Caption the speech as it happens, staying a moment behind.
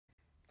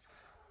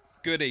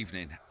Good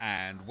evening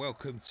and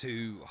welcome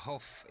to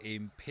Hoth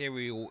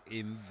Imperial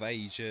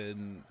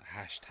Invasion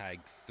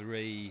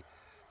 #3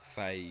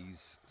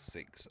 Phase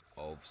 6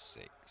 of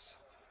 6.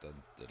 Dun,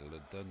 dun,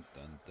 dun, dun,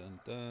 dun, dun,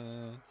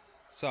 dun.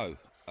 So,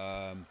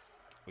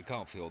 we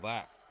can't feel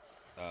that.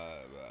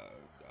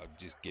 I'll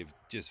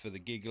just for the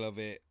giggle of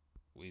it,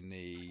 we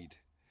need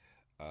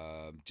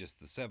just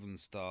the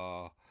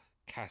 7-star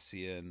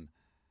Cassian,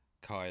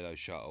 Kylo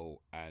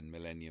shuttle, and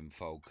Millennium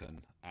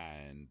Falcon,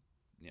 and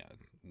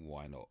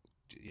why not?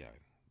 You know,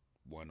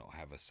 why not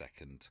have a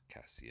second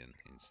Cassian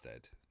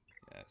instead?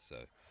 Yeah,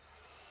 so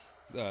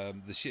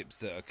the ships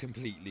that are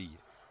completely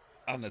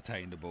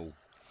unattainable,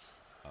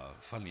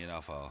 funnily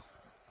enough, are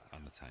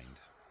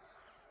unattained.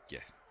 Yeah.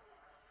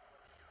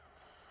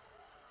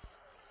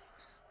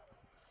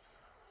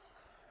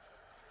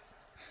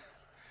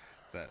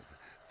 That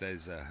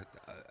there's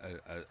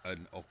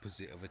an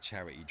opposite of a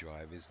charity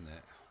drive, isn't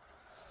it?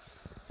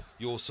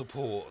 Your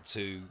support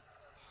to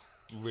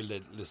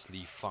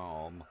relentlessly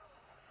farm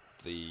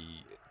the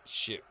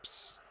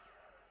ship's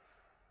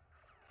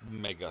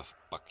mega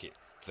bucket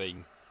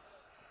thing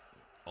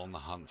on the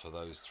hunt for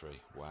those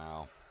three.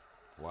 Wow.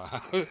 Wow.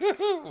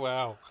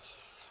 Wow.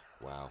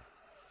 Wow.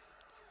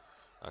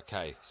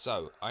 Okay,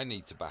 so I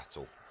need to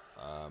battle.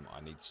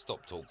 I need to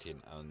stop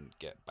talking and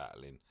get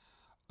battling.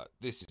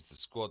 This is the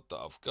squad that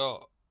I've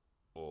got,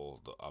 or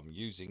that I'm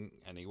using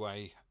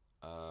anyway.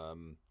 I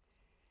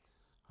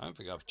don't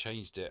think I've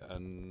changed it,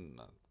 and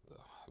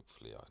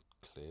hopefully I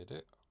cleared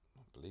it.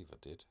 I believe I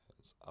did.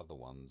 There's other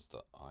ones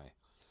that I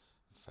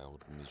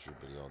failed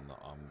miserably on that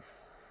I'm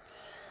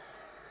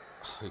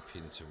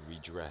hoping to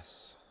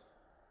redress.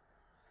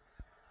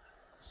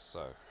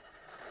 So,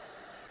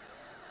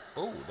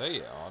 oh, there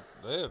you are.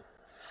 They're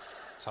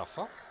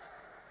tougher.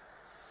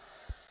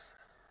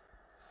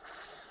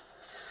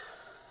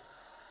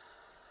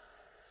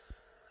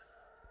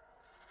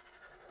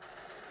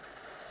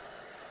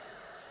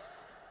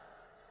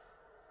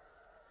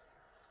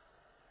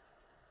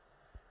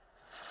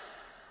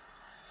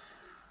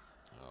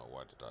 Oh,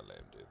 why did I let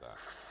him do that?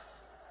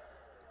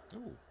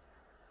 Ooh.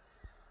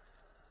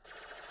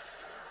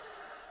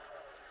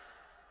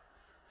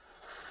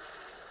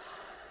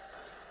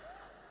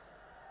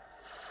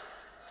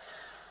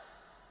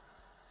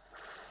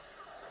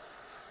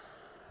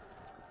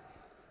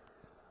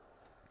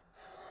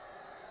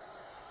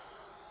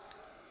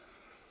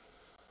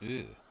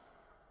 Ew.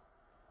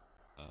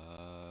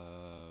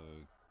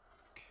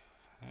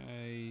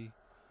 Okay.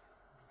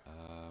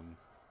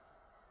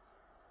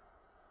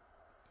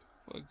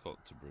 Who have I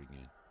got to bring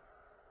in?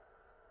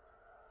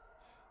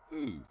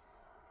 Ooh.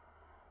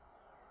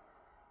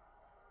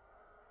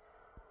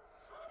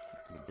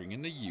 I'm gonna bring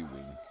in the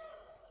U-wing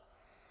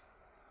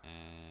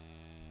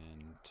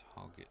and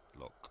target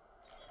lock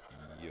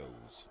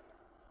Yos.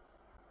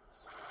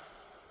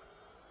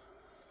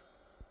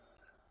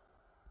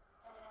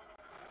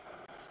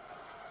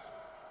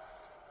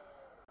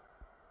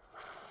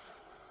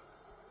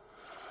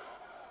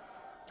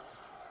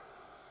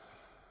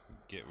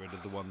 Get rid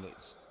of the one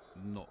that's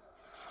not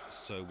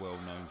so well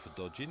known for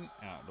dodging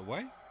out of the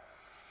way.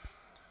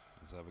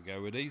 Let's have a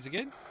go with these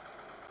again.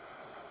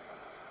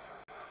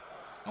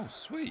 Oh,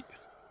 sweet.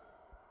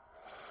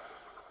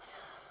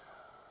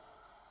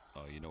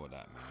 Oh, you know what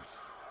that means.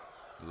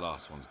 The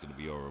last one's going to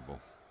be horrible.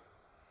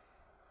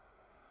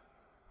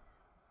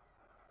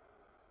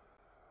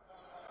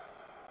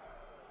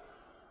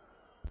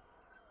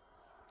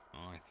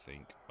 I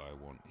think I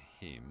want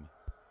him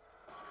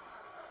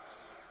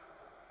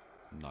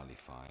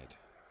nullified.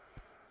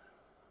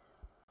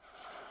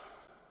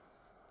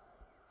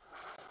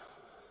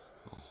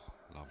 Oh,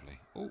 lovely.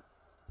 Oh,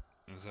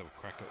 let's have a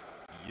crack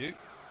at you.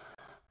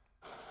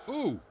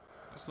 Oh,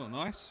 that's not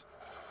nice.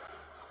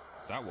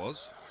 That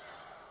was.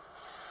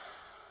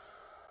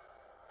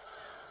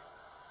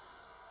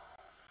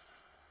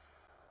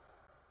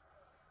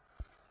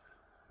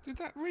 Did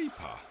that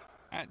Reaper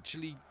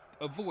actually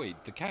avoid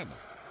the cannon?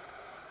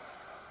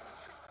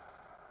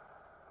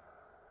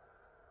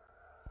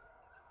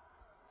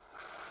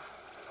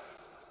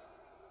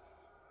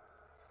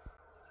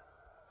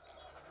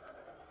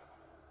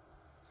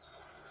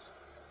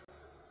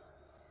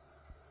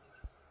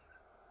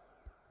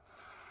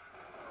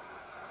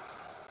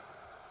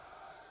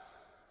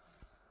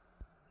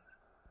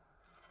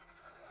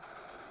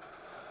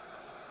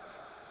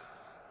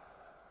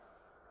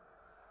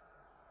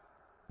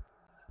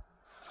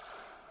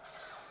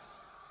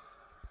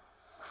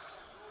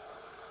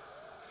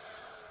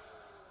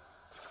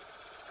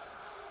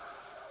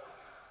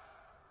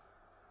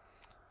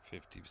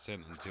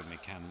 50% until my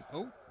cannon.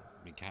 Oh,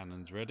 my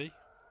cannon's ready.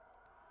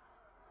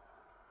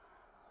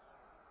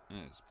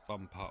 Let's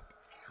bump up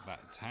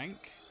that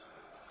tank.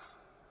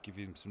 Give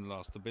him some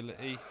last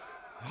ability.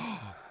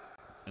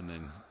 And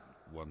then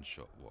one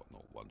shot. Well,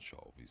 not one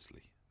shot,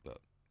 obviously. But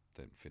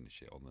then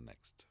finish it on the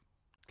next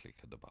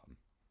click of the button.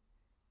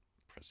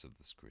 Press of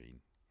the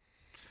screen.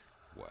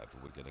 Whatever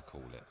we're going to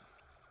call it.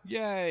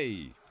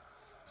 Yay!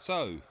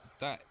 So,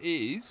 that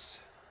is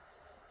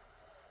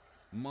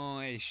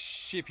My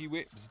shippy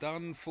whip's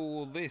done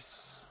for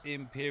this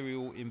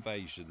Imperial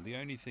invasion. The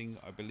only thing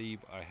I believe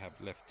I have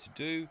left to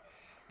do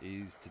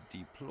is to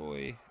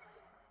deploy,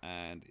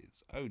 and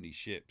it's only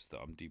ships that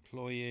I'm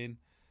deploying.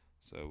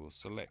 So we'll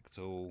select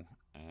all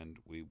and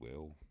we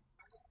will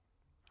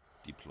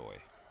deploy.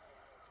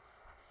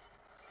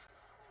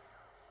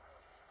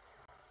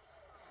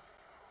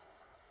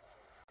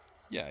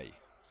 Yay.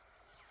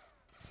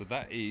 So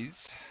that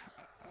is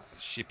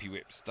shippy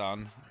whips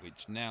done,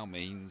 which now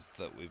means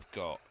that we've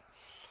got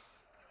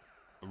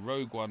a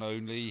rogue one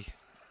only,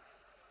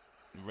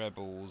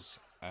 rebels,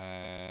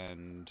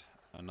 and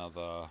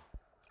another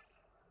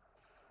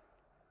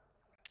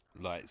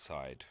light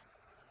side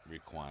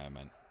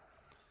requirement.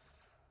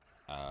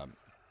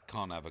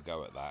 Can't have a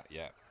go at that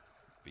yet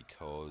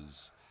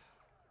because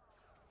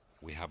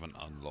we haven't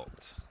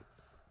unlocked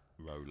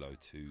Rolo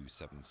to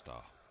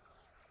 7-star.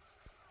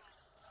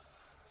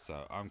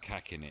 So I'm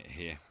cacking it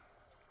here.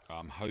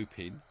 I'm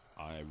hoping,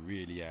 I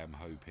really am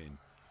hoping,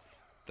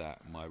 that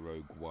my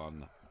Rogue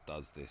One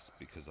does this,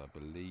 because I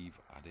believe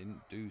I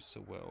didn't do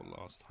so well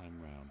last time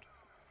round.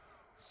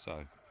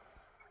 So,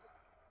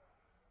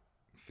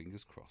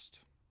 fingers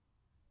crossed.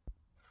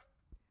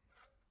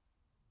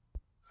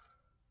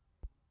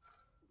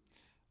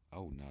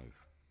 Oh no,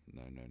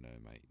 no, no, no,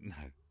 mate, no,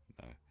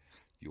 no.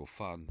 You're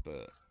fun,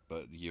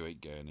 but you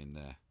ain't going in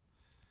there.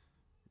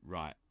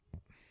 Right.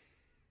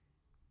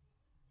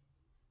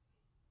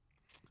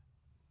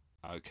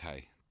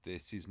 Okay,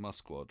 this is my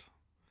squad.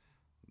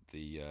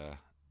 The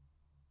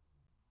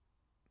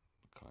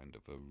kind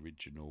of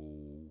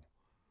original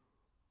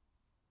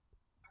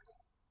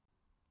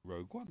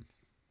Rogue One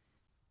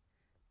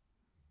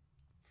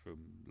from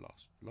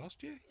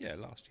last year. Yeah,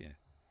 last year.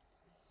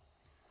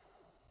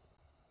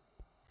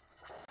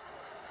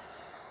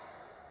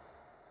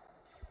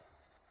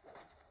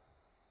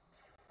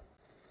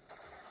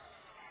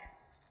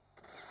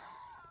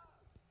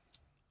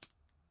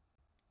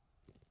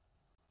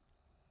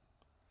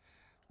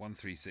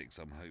 $136.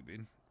 I'm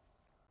hoping.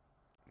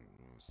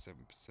 7%.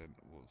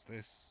 What's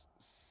this?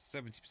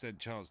 70%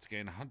 chance to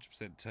gain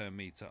 100% turn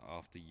meter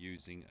after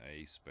using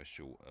a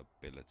special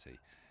ability.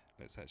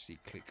 Let's actually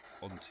click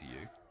onto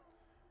you.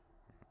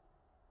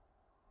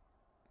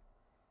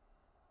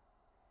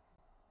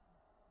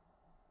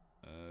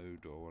 Oh,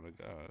 do I want to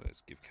go?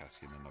 Let's give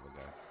Cassian another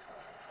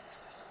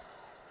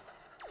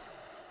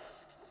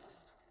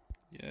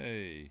go.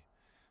 Yay!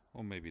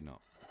 Or maybe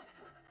not.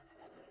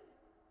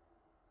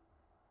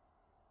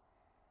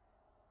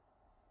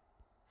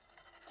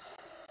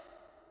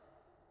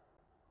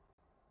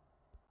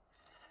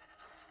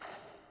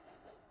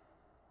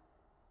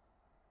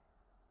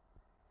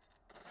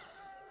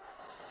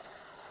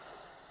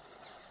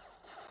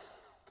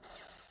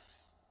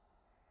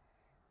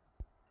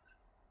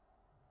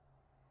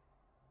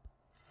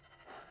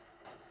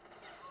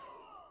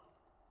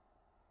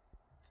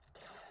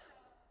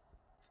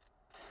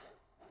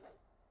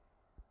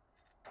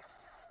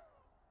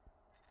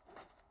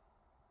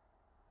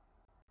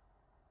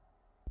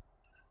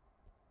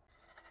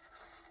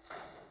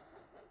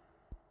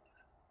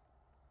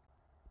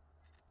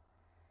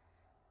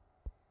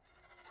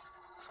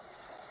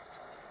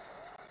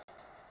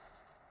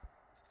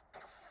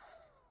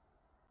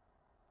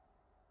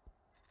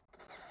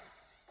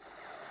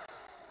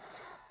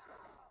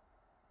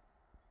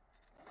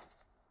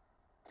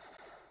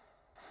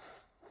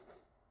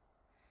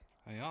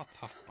 They are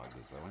tough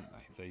buggers though, aren't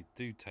they? They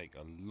do take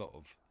a lot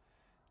of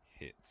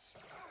hits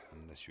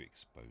unless you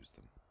expose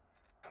them.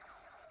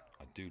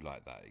 I do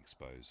like that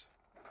expose.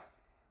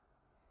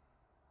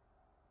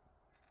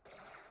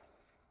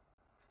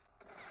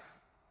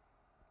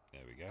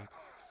 There we go.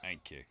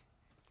 Thank you.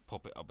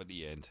 Pop it up at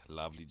the end.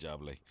 Lovely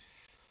jubbly.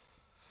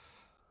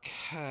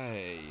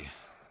 Okay.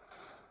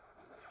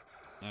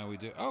 Now we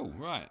do... Oh,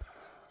 right.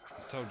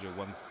 I told you,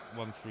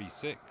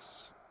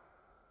 136.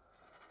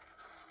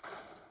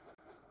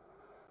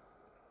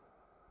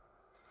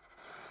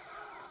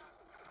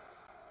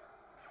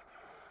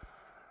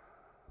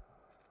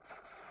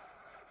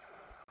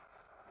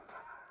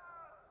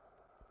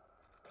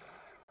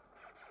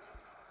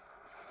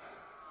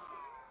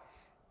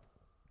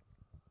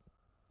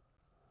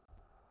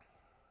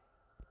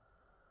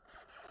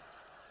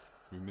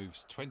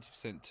 Removes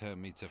 20%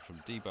 turn meter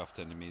from debuffed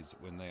enemies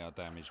when they are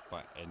damaged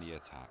by any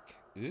attack.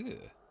 Ugh.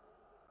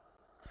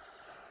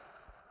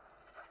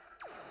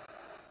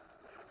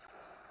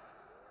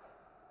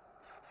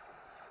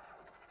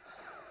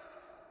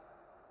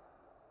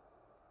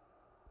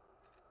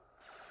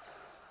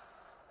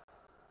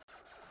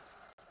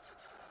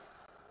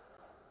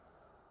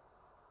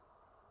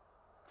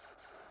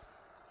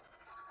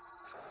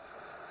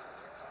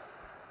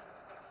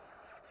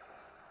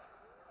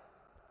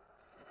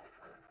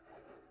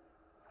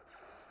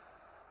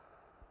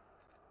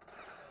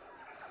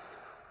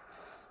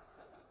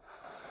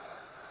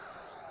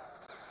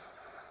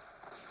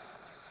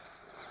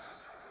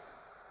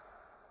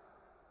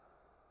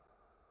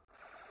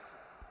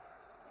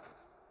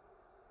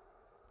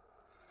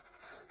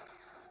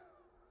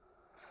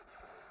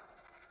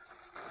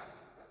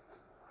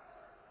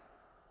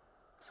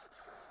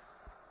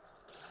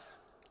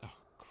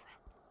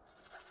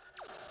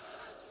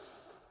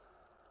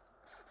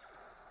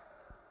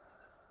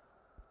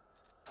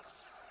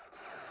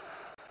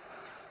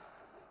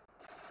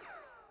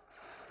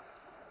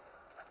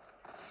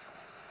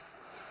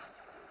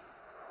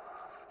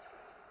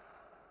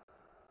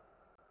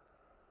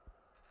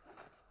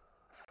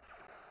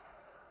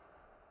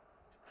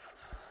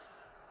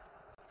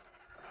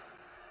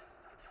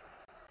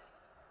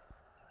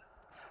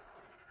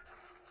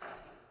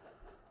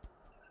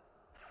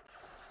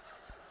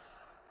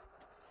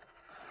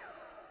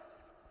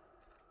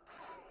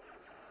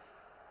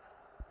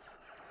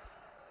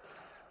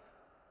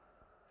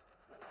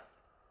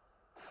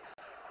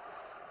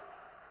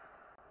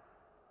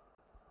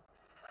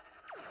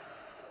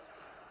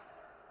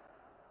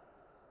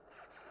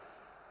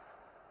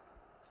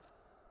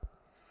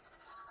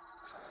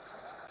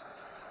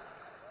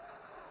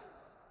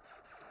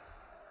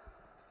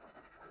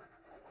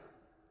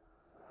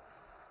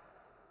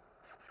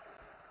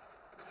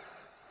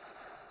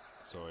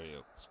 Sorry,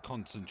 it's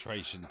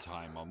concentration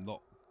time. I'm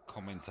not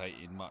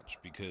commentating much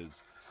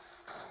because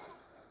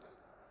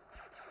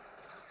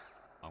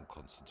I'm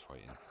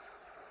concentrating.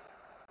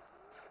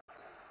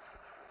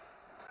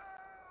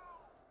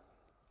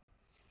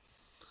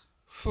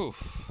 Phew.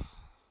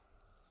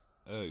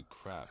 Oh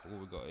crap, what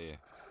we got here?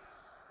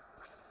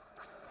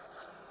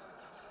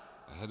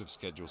 Ahead of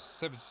schedule,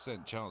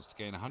 70% chance to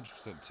gain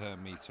 100%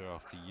 turn meter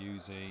after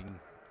using.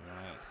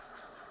 Right.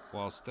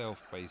 While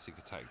stealth basic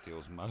attack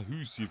deals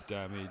massive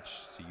damage,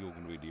 so you're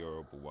going to be the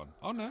horrible one.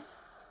 Oh no.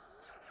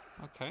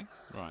 Okay,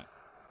 right.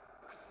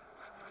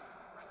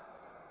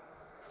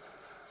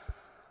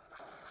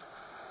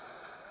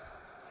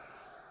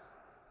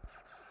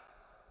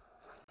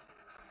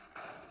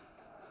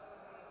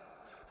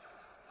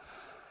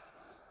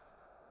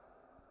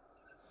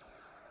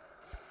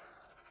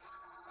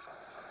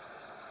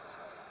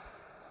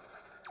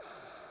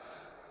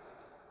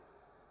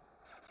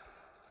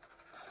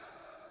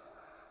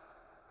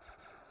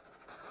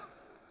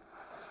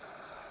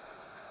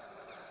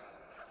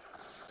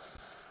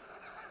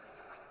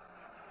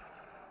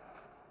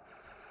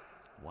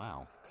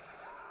 Wow.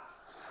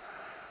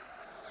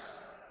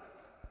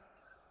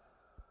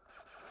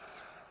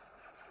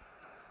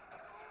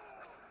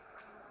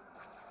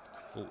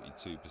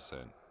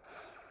 %.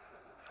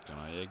 Can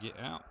I egg it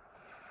out?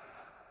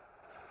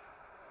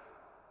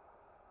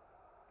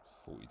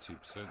 42%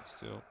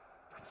 still.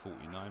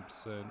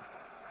 49%.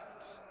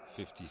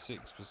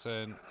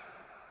 56%.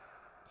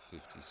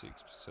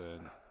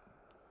 56%.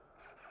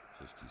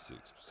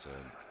 56%.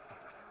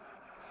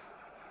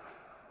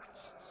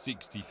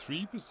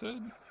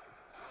 63%.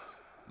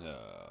 No.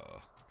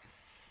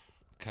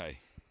 Okay.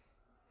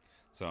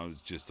 So I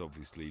was just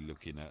obviously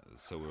looking at.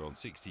 So we're on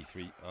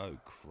 63. Oh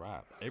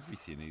crap!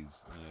 Everything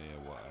is. Yeah,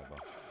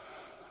 whatever.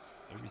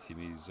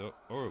 Everything is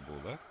horrible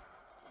there.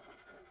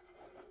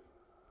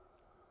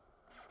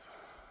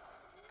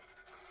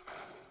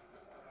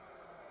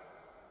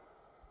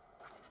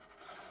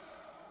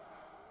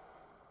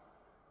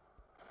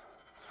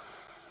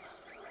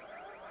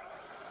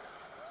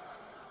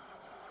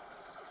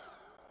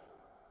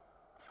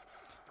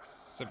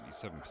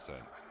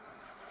 %.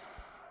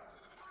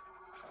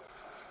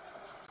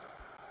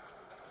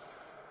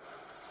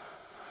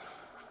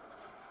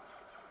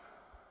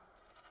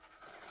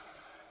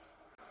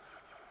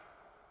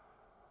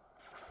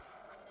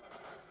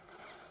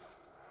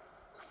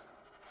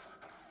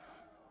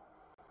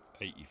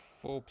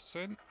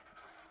 84%.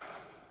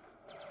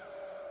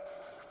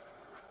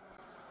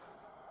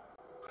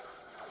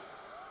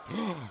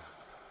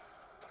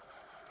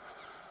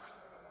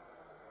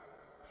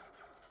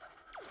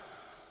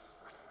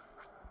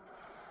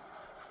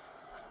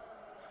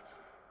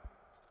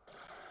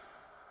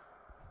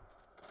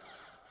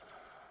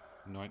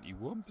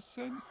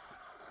 %.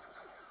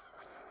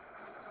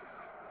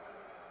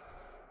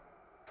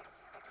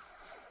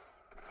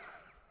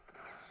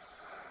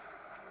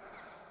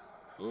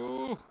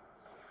 Oh,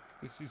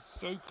 this is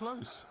so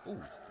close. Oh,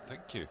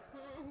 thank you. Is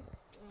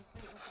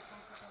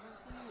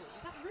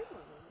that Remon?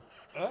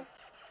 Huh?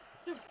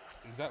 Sorry.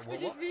 Is that what?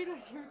 I just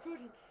realised you're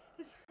recording.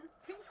 Is that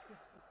Remon?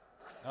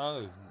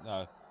 Oh,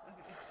 no.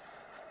 Okay.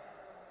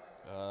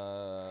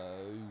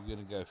 We're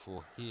going to go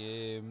for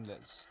him.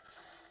 Let's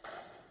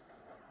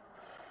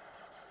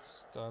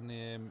stun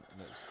him.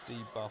 Let's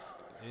debuff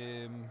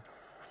him.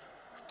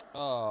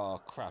 Oh,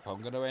 crap.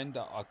 I'm going to end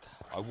up...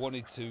 I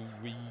wanted to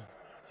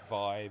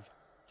revive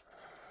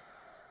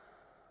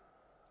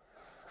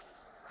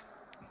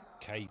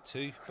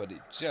K2, but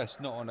it's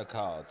just not on the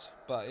cards.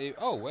 But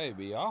oh, here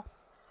we are.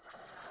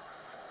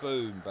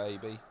 Boom,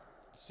 baby.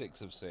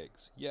 6 of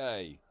 6.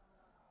 Yay.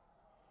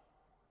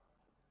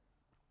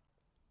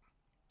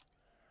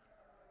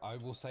 I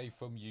will say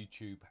from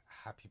YouTube,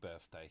 happy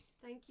birthday.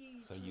 Thank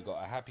you. So you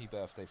got a happy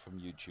birthday from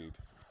YouTube.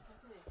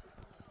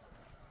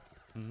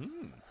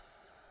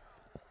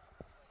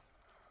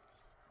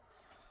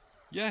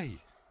 Yay.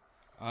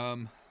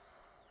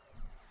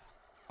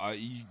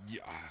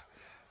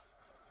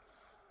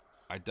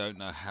 I don't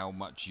know how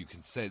much you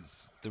can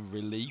sense the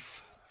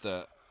relief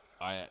that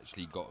I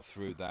actually got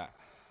through that.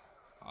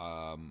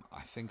 I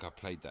think I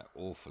played that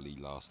awfully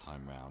last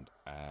time round,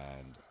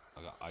 and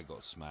I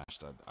got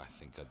smashed. I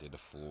think I did a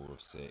 4 of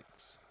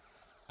 6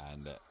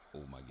 and let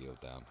all my guild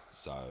down.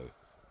 So,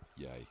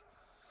 yay.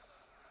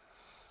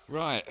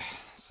 Right,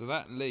 so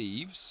that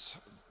leaves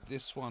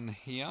this one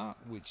here,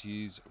 which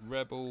is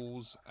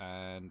Rebels,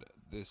 and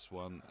this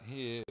one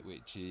here,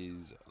 which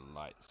is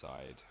Light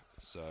Side.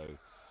 So,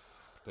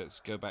 let's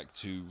go back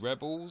to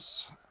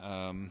Rebels.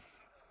 We'll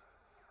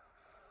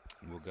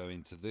go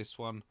into this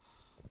one.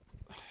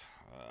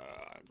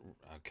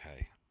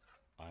 Okay,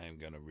 I am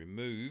going to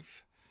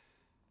remove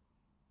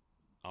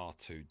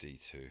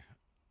R2-D2.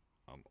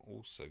 I'm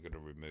also going to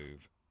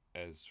remove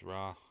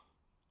Ezra.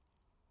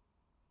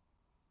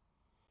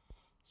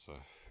 So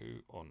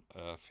who on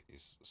earth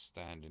is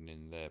standing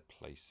in their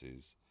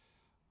places?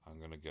 I'm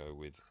going to go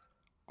with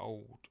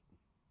Old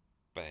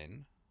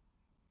Ben.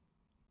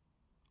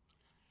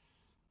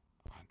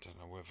 I don't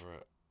know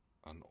whether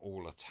an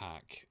all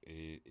attack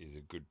is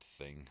a good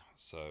thing,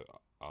 so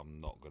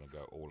I'm not going to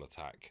go all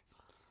attack.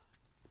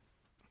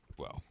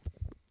 Well,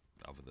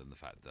 other than the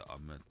fact that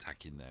I'm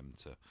attacking them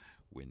to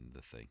win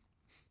the thing.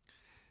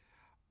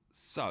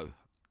 So,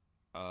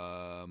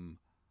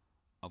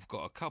 I've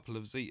got a couple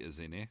of Zetas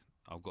in here.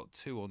 I've got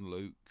 2 on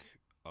Luke.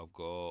 I've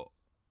got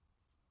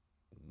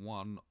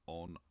 1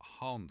 on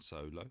Han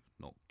Solo,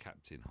 not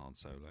Captain Han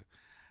Solo.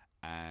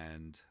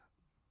 And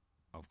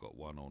I've got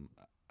 1 on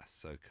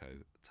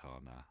Ahsoka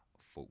Tano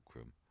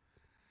Fulcrum.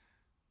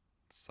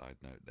 Side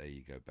note, there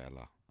you go,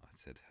 Bella. I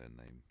said her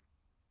name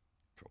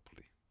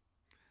properly.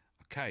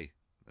 Okay,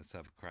 let's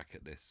have a crack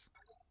at this.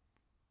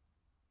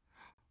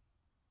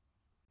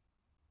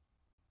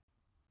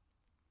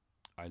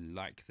 I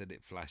like that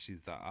it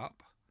flashes that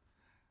up.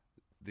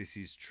 This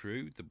is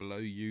true. The below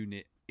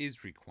unit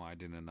is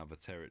required in another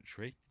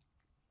territory.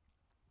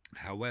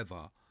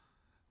 However,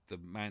 the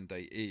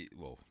mandate is,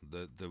 well,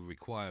 the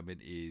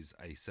requirement is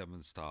a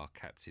 7-star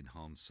Captain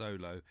Han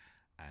Solo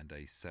and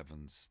a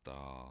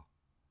 7-star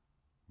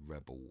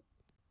Rebel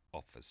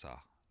officer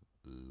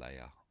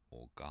Leia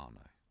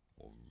Organa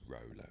or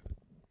Rolo.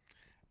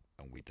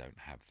 And we don't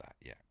have that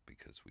yet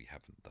because we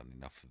haven't done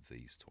enough of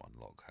these to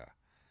unlock her.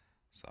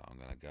 So I'm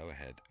going to go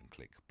ahead and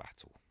click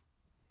battle.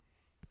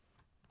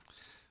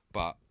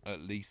 But at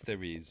least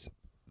there is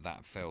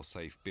that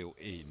failsafe built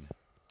in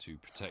to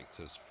protect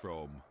us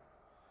from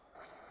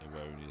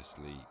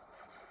erroneously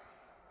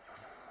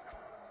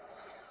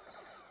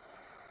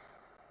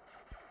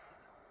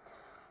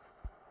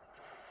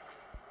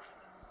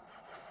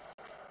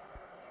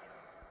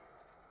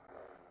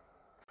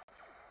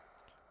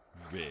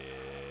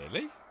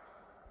Really?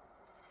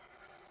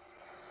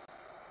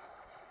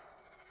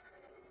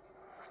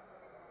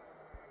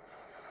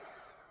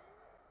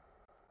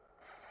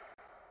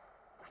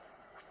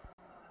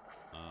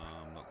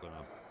 I'm not going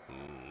to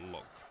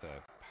block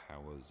their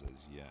powers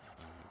as yet.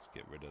 Let's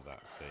get rid of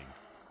that thing.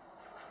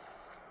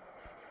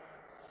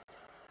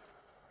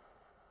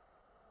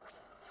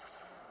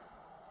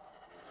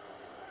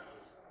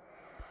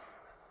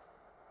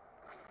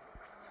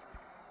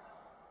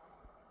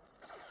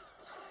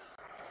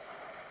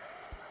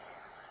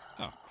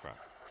 Oh, crap.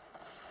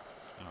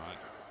 Alright.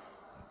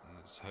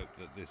 Let's hope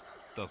that this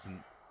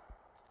doesn't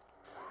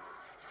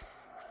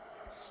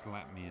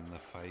slap me in the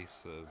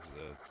face of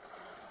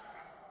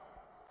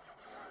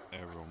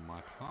error on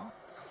my part.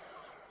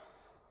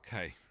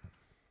 Okay.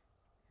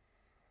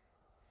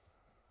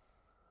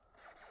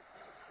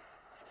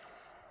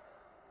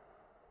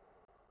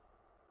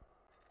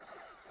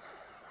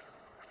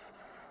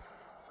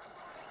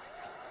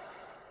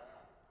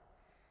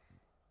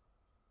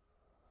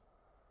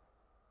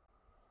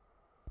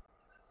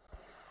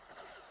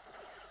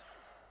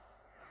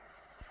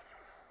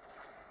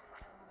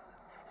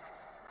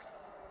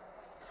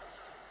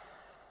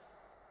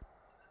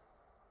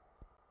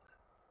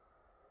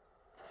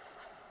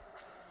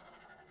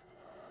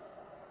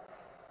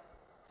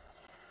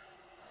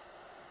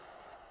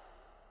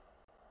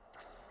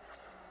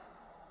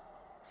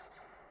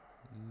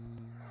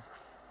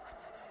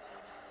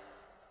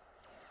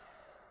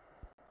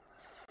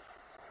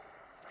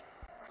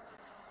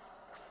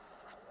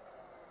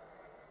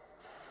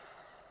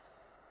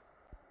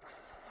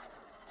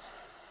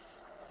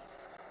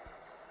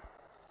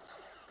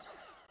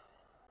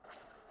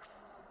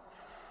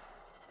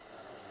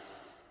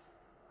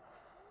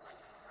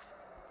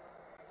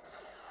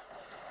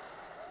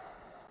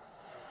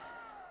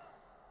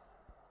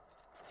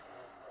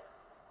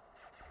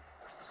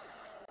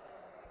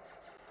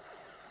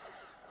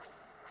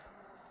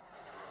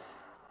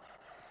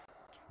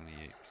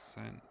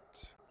 %.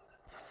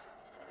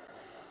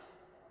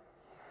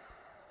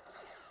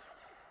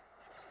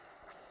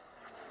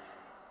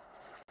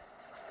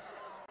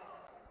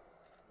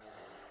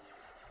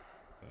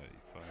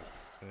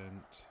 35%.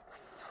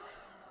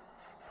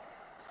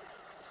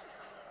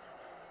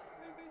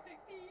 Rainbow Six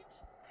Siege.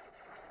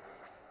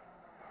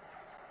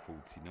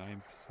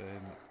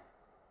 49%.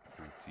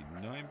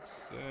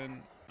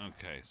 49%.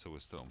 Okay, so we're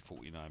still on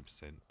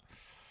 49%.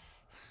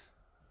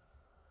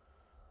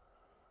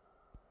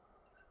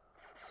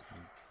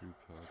 Sneak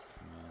Trooper,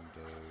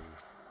 Commando,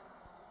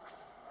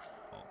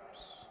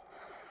 Ops.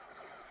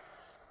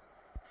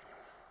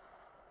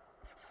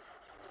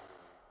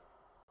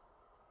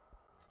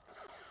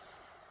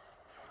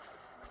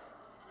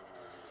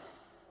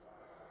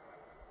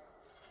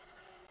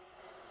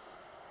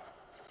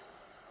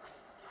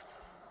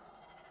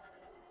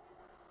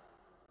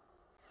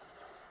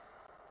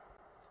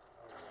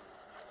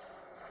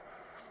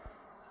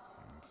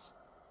 Let's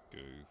go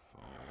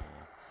for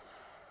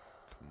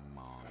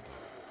Commander.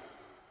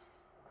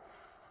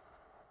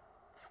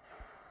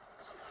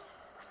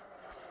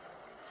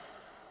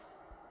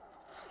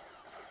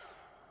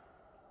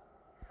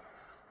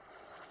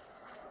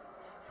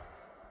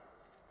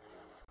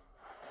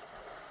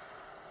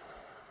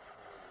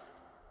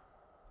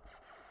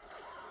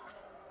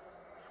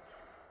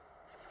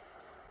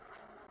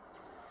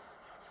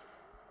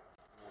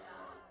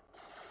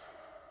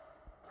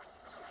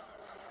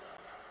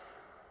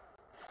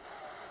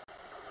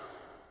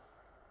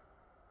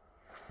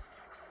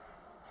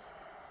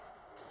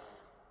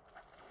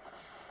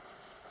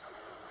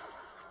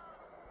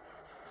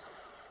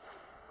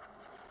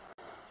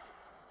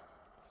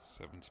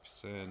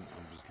 70%. I'm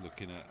just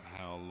looking at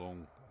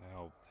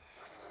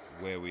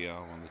where we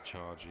are on the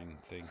charging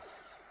thing.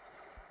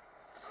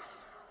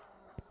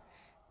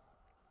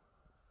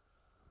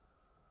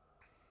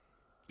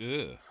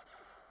 Ugh.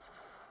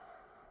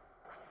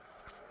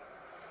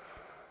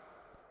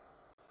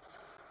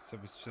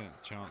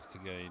 70% chance to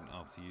gain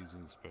after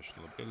using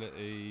special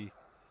ability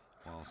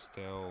while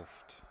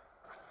stealthed.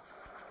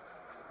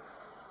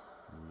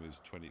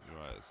 Removes 20.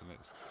 Right, so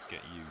let's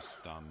get you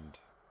stunned.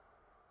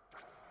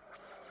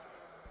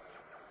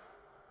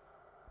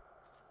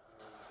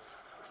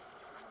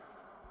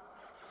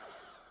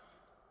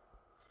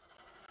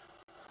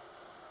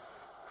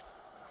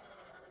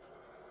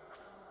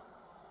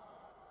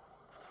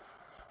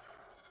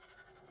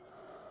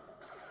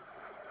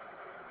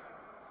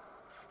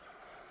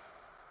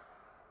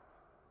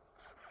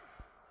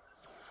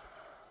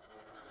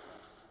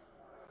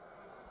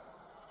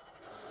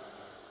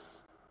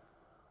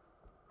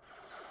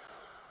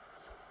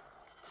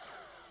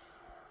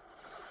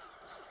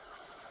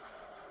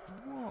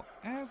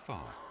 Whatever.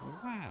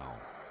 Wow.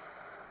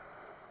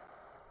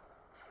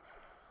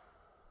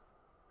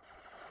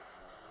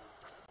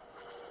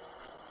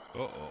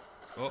 Uh-oh.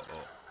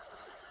 Uh-oh.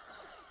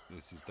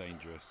 This is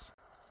dangerous.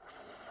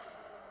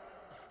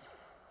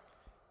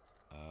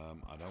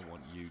 I don't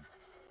want you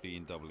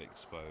being double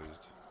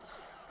exposed.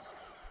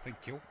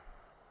 Thank you.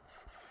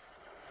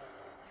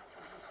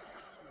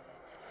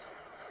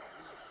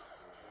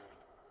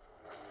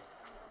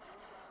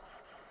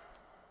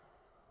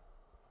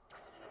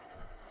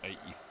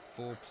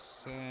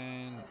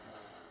 %84%.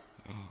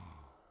 Oh.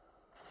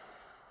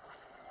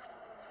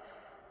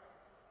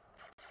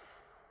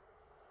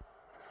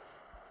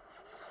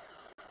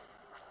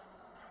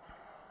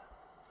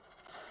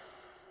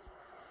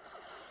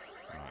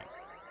 Right.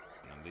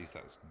 At least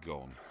that's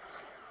gone.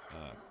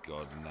 Oh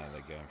God, now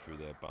they're going through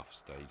their buff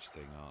stage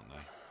thing, aren't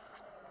they?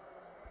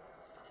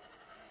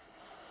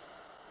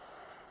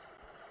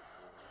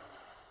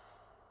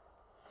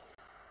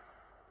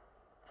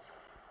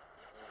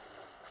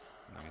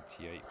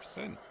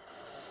 %98%.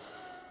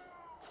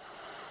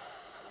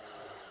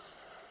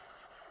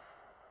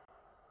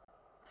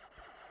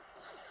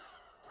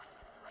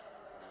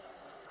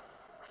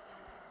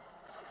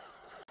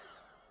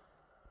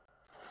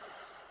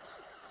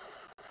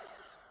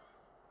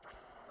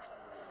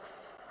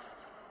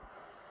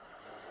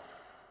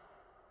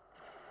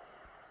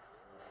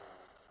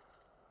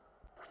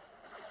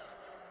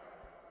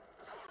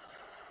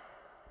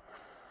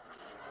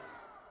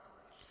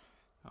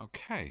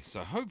 Okay,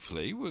 so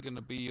hopefully we're going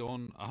to be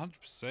on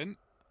 100%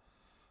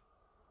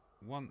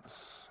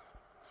 once...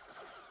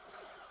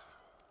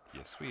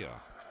 Yes, we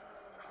are.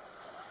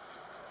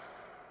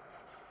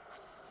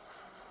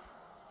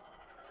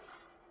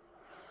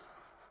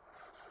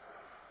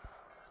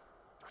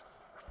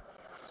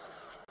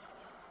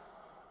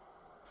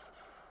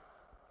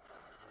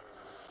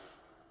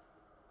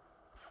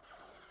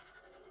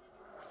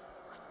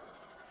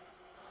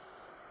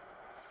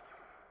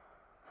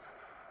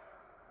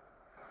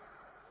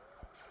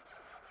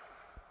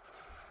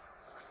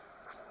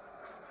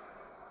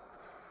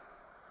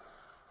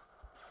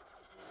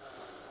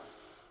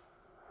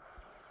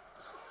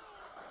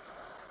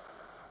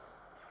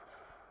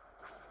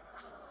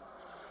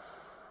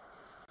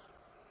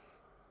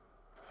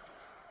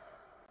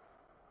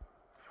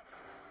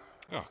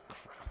 Oh, I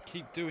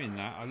keep doing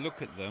that. I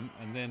look at them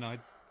and then I...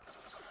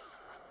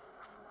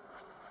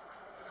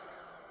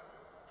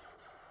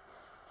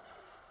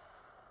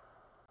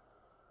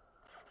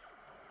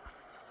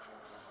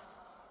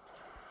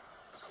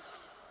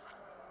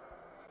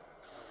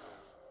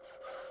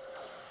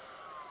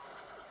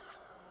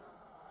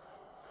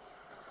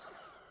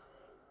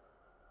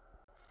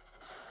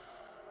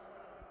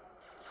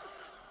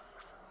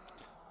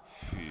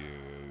 Phew.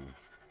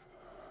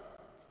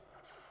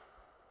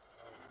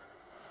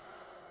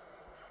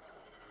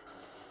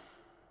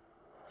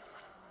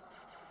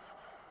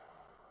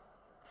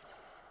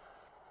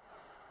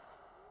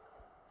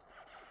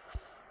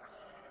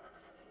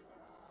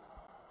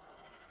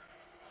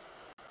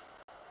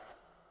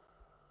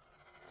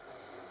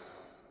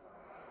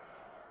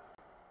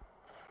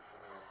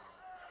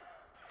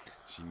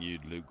 She knew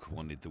Luke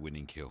wanted the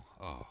winning kill.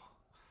 Oh.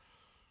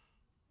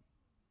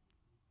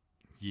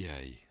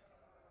 Yay.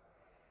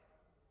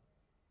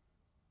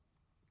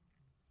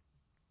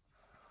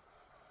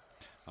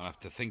 I'll have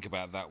to think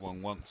about that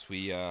one once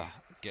we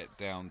get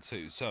down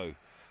to... So,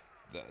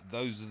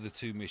 those are the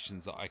two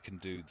missions that I can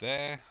do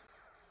there.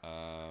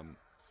 Well,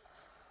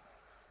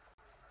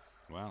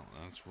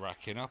 that's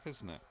racking up,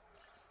 isn't it?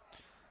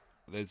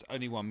 There's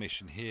only one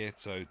mission here,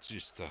 so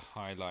just to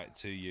highlight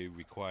to you,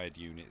 required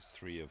units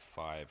 3 of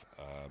 5.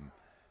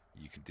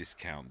 You can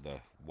discount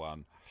the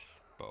 1,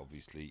 but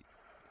obviously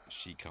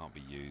she can't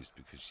be used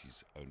because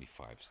she's only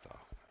 5-star.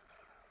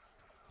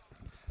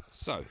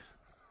 So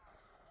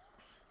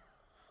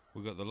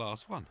we've got the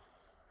last one,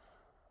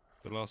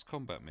 the last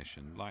combat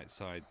mission, light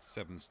side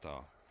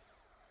 7-star.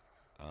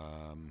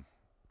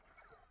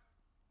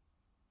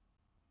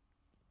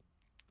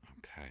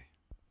 Okay.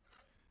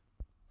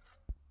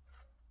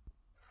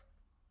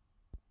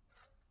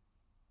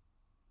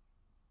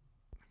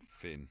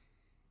 Finn.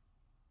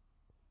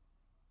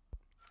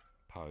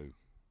 Poe.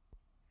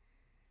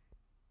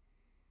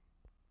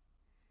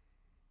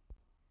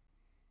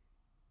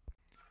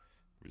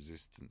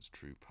 Resistance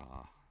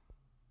Trooper.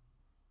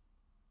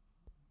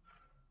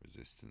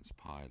 Resistance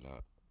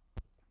Pilot.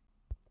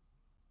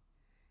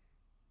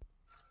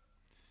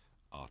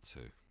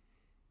 R2.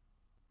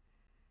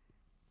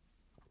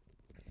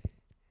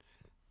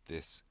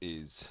 This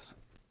is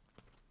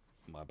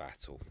my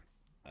battle,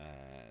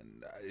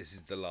 and this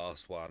is the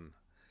last one,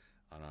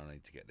 and I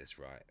need to get this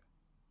right.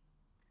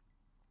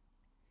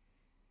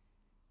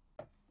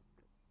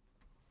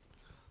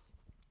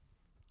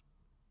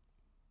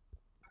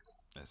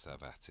 Let's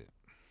have at it.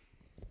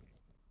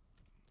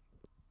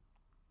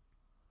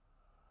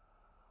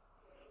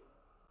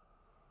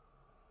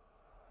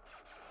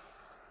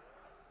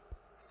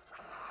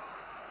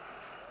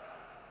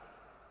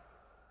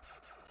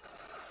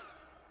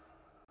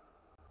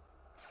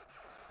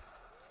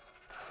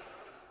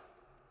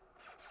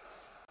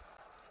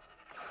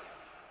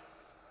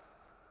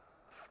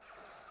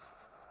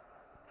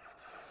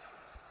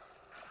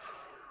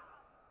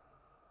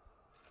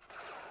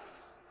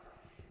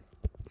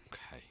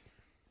 Okay.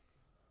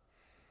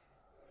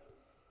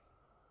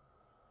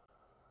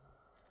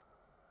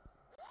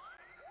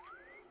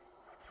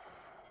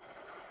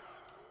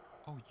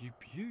 Oh, you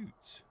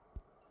beaut.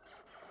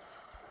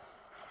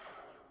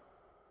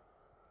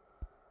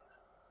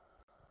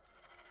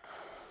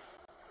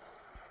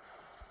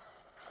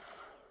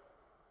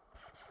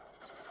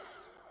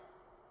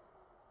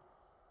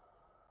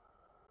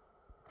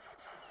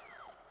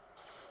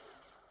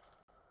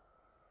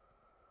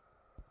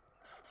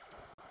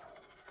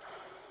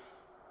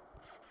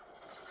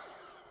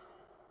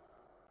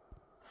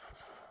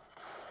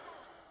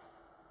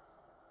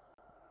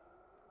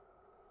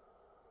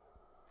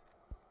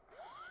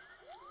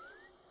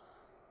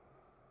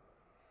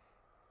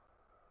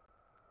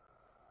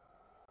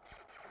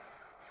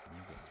 You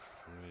got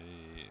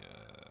 3.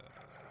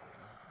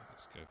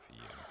 Let's go for you.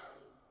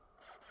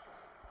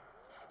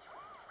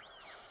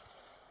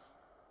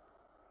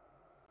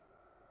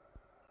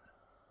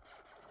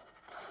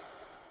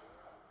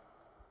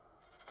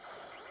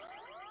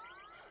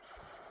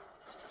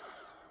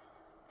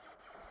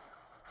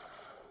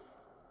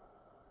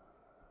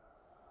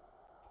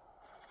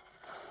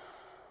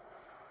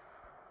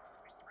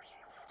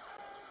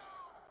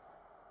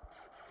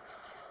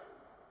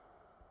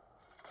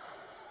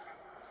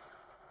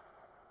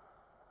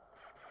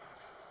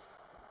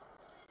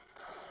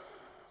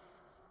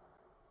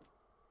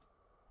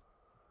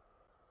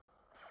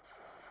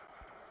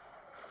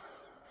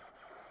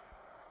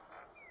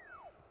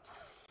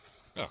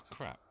 Oh,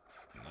 crap.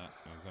 No,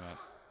 I'm going to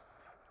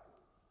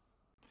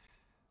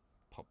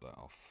pop that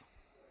off.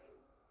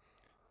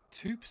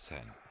 2%.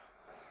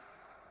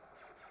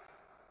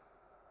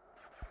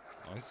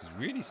 Oh, this is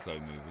really slow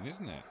moving,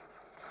 isn't it?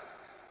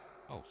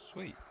 Oh,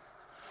 sweet.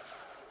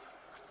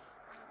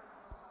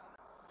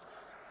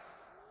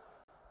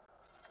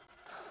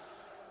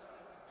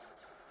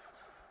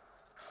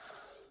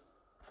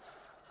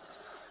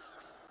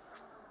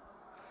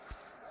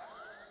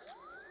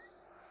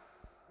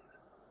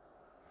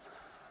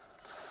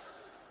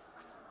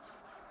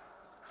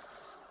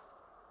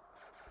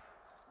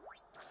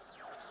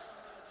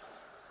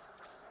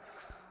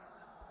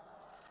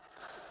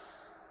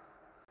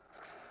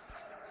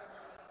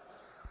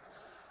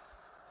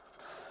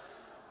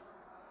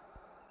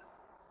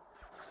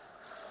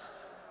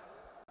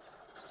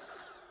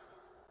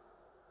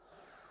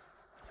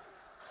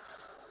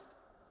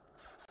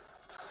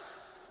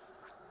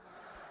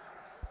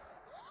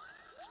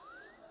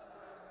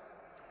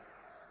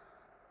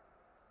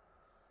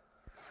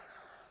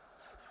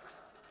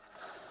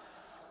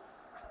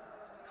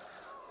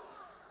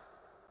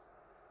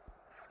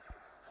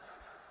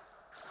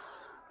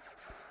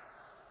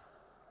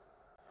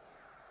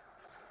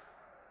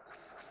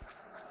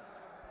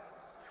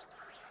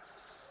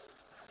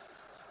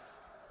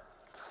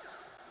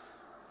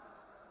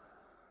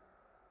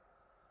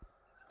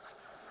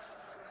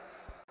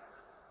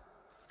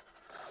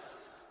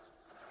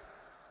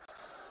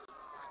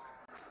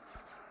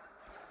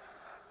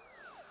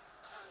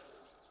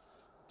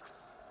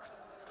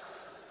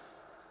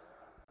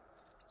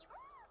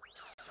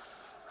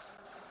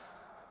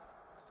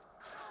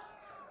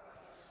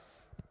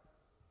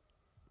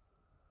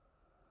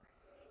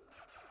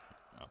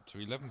 Up to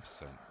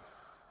 11%.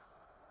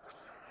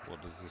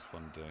 What does this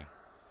one do?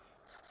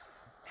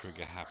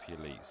 Trigger Happy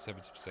Elite.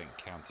 70%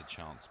 counter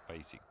chance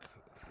basic.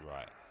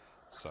 Right.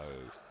 So,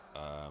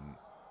 I'm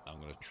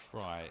going to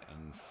try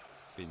and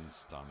fin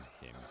stun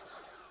him.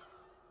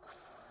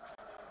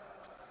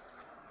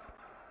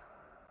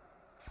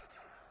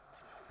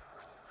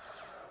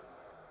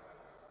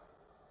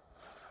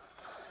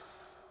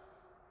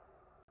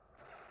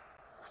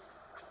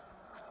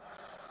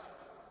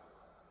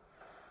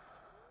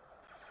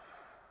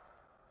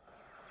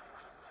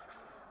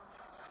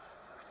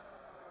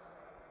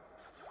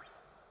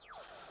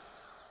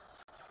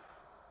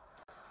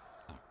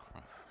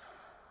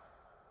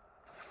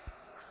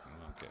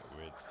 Get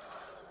rid.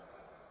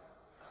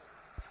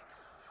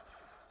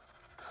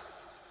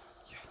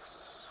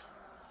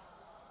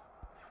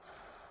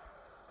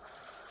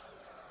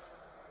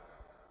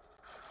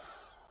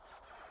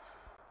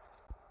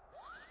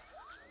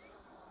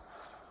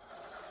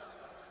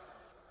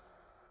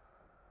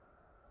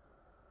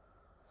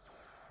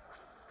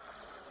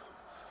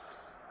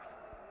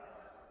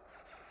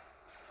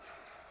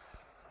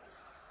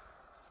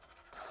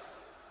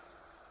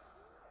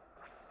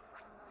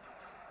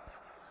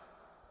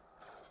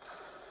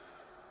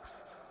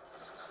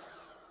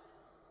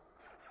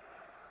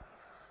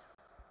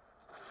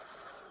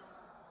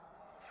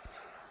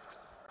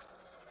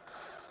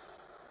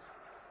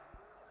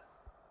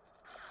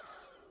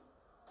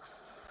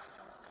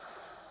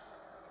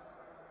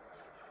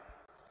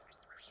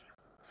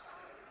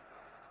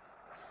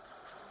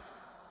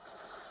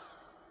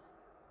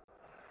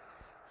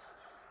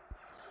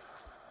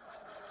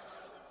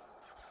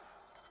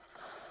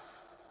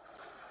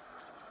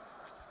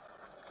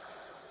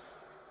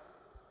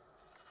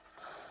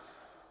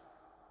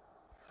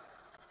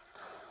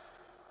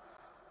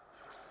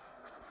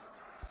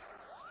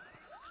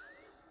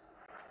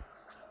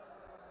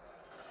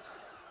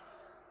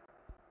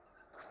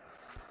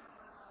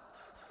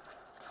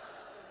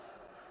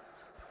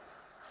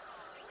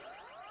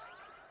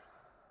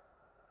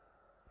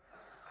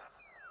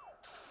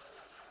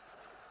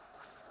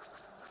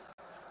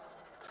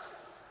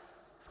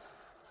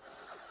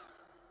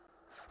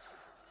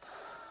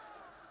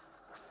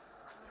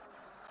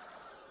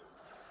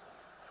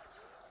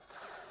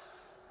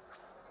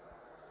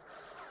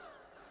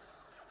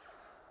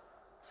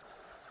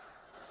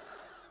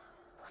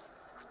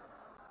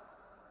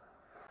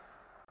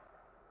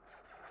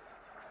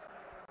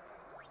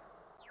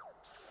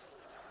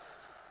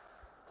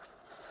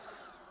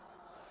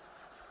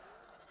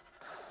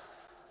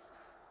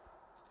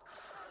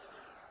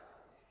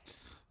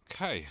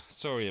 Okay,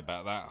 sorry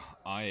about that.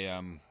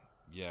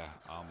 Yeah,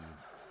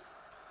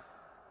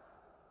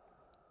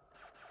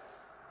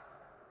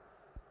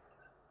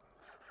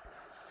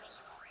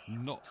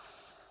 not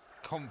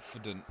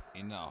confident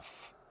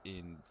enough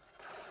in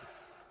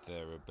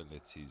their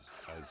abilities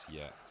as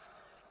yet.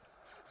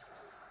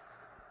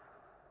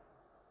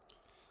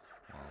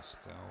 While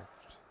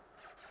stealthed,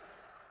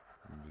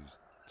 removes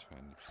 20%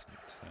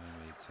 turn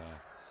meter,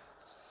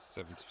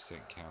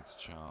 70% counter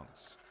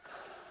chance.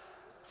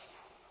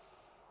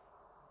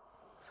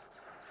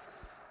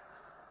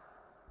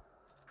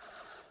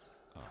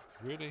 Oh,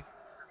 really?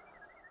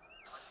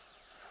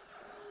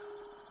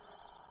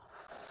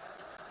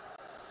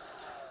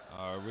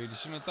 I really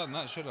shouldn't have done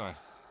that, should I?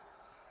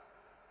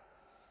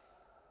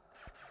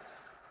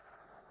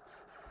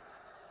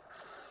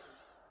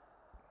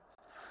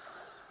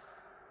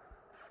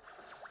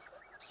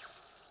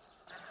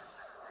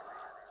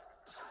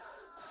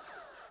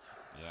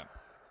 Yeah.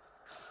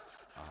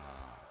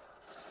 Ah.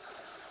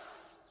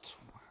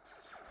 Twat.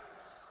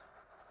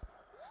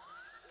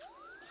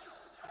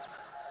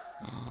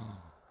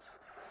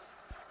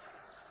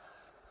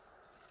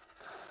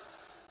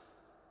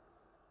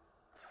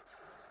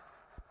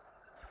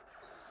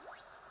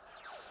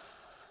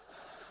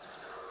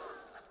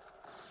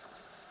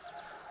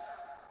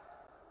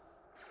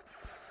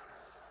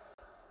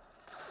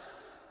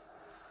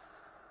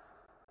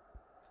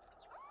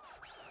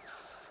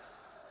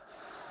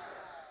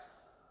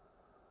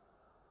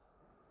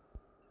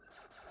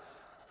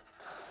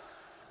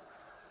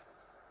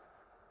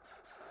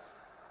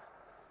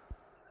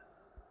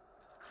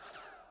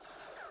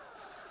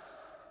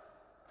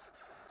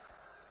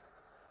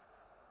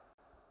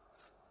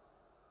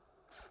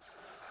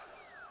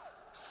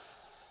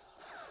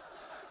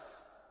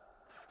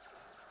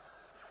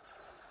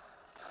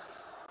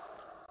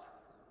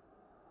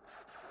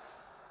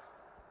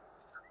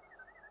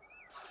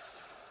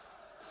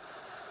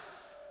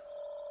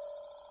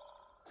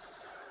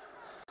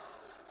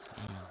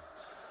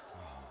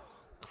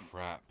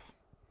 Crap.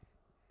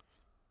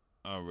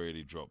 I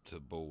really dropped a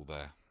ball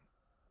there.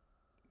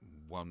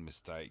 One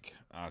mistake.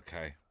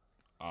 Okay.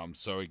 I'm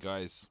sorry,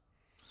 guys.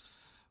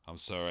 I'm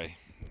sorry.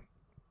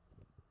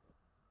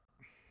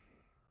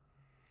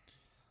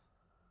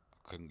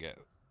 I couldn't get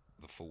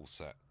the full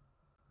set.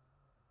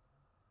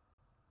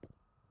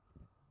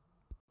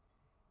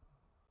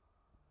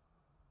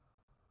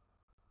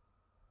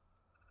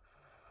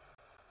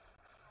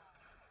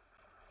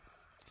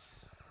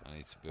 I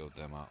need to build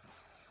them up.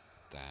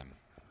 Damn.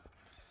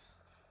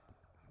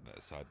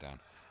 That side down.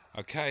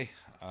 Okay,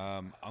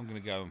 I'm going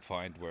to go and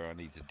find where I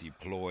need to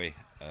deploy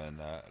and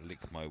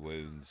lick my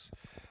wounds.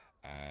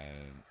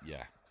 And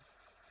yeah,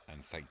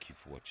 and thank you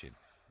for watching.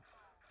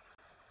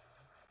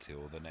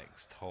 Till the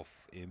next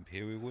Hoth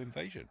Imperial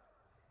invasion.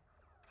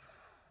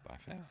 Bye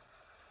for now.